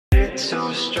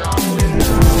so strong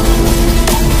enough.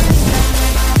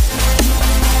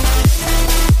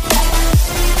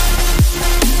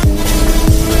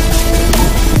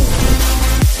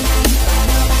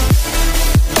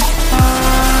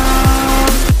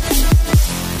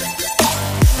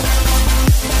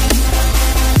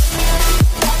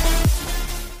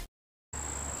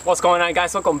 What's going on,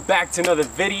 guys? Welcome back to another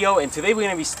video, and today we're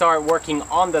going to start working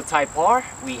on the Type R.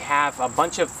 We have a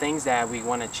bunch of things that we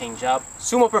want to change up.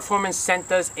 Suma Performance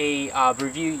sent us a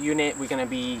review unit. We're going to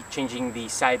be changing the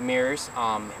side mirrors.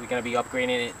 We're going to be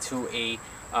upgrading it to a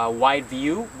wide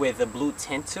view with a blue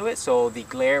tint to it, so the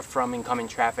glare from incoming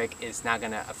traffic is not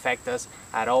going to affect us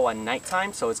at all at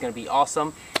nighttime. So it's going to be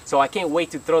awesome. So I can't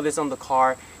wait to throw this on the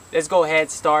car. Let's go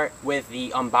ahead, start with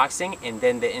the unboxing and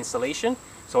then the installation.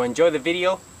 So enjoy the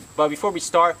video. But before we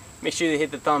start, make sure to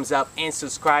hit the thumbs up and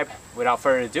subscribe. Without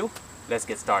further ado, let's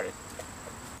get started.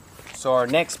 So our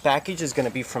next package is going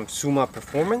to be from Suma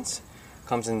Performance.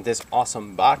 Comes in this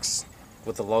awesome box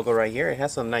with the logo right here. It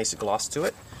has a nice gloss to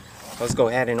it. Let's go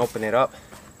ahead and open it up.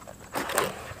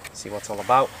 See what's all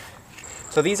about.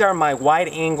 So these are my wide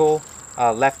angle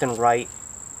left and right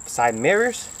side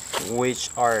mirrors, which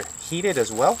are heated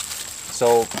as well.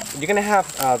 So you're going to have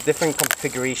different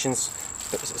configurations,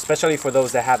 especially for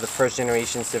those that have the first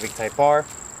generation Civic Type R.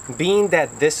 Being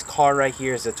that this car right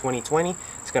here is a 2020,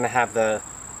 it's going to have the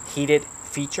heated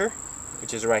feature,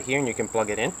 which is right here, and you can plug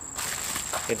it in.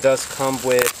 It does come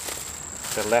with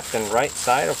the left and right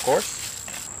side, of course.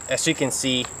 As you can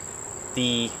see,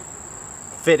 the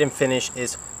fit and finish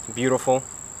is beautiful.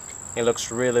 It looks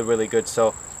really good,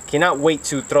 so cannot wait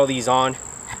to throw these on.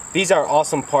 These are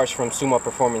awesome parts from Suma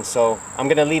Performance, so I'm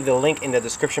going to leave the link in the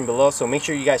description below, so make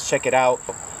sure you guys check it out.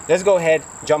 Let's go ahead,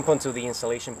 jump onto the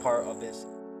installation part of this.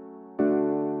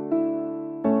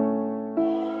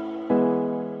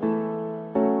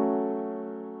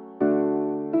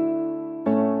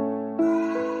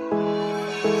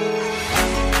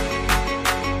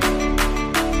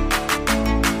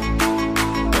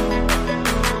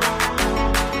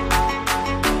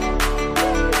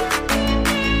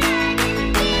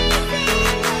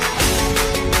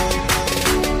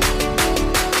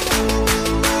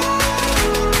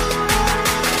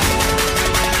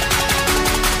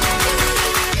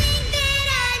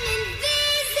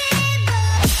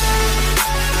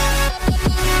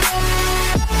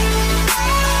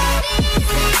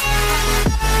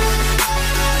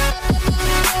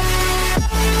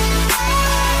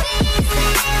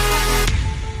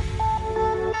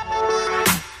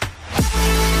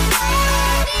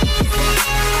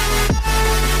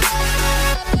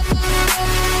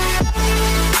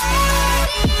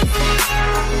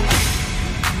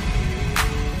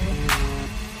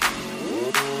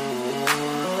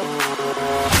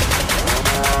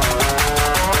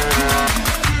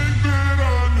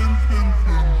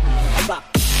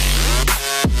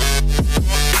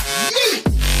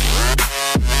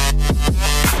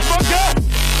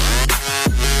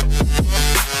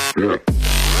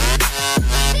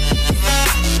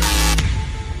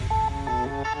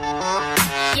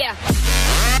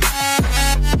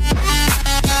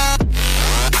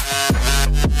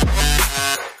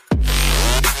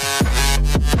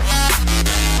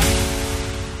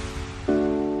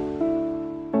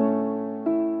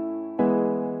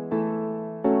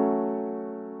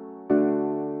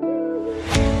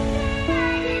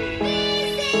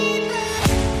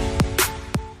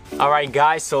 Alright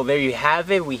guys, so there you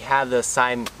have it. We have the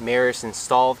side mirrors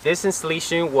installed. This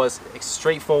installation was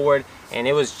straightforward and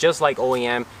it was just like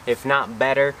OEM, if not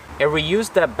better. It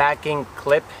reused the backing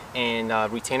clip and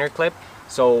retainer clip,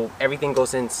 so everything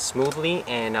goes in smoothly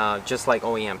and just like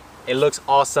OEM. It looks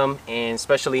awesome, and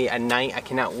especially at night, I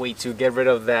cannot wait to get rid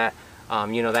of that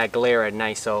you know, that glare at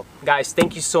night. So guys,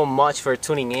 thank you so much for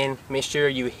tuning in. Make sure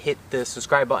you hit the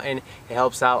subscribe button. It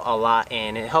helps out a lot,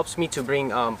 and it helps me to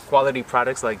bring quality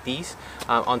products like these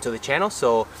onto the channel.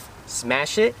 So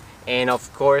smash it, and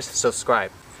of course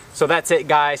subscribe. So that's it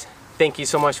guys, thank you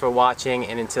so much for watching,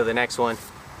 and until the next one,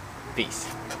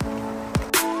 peace.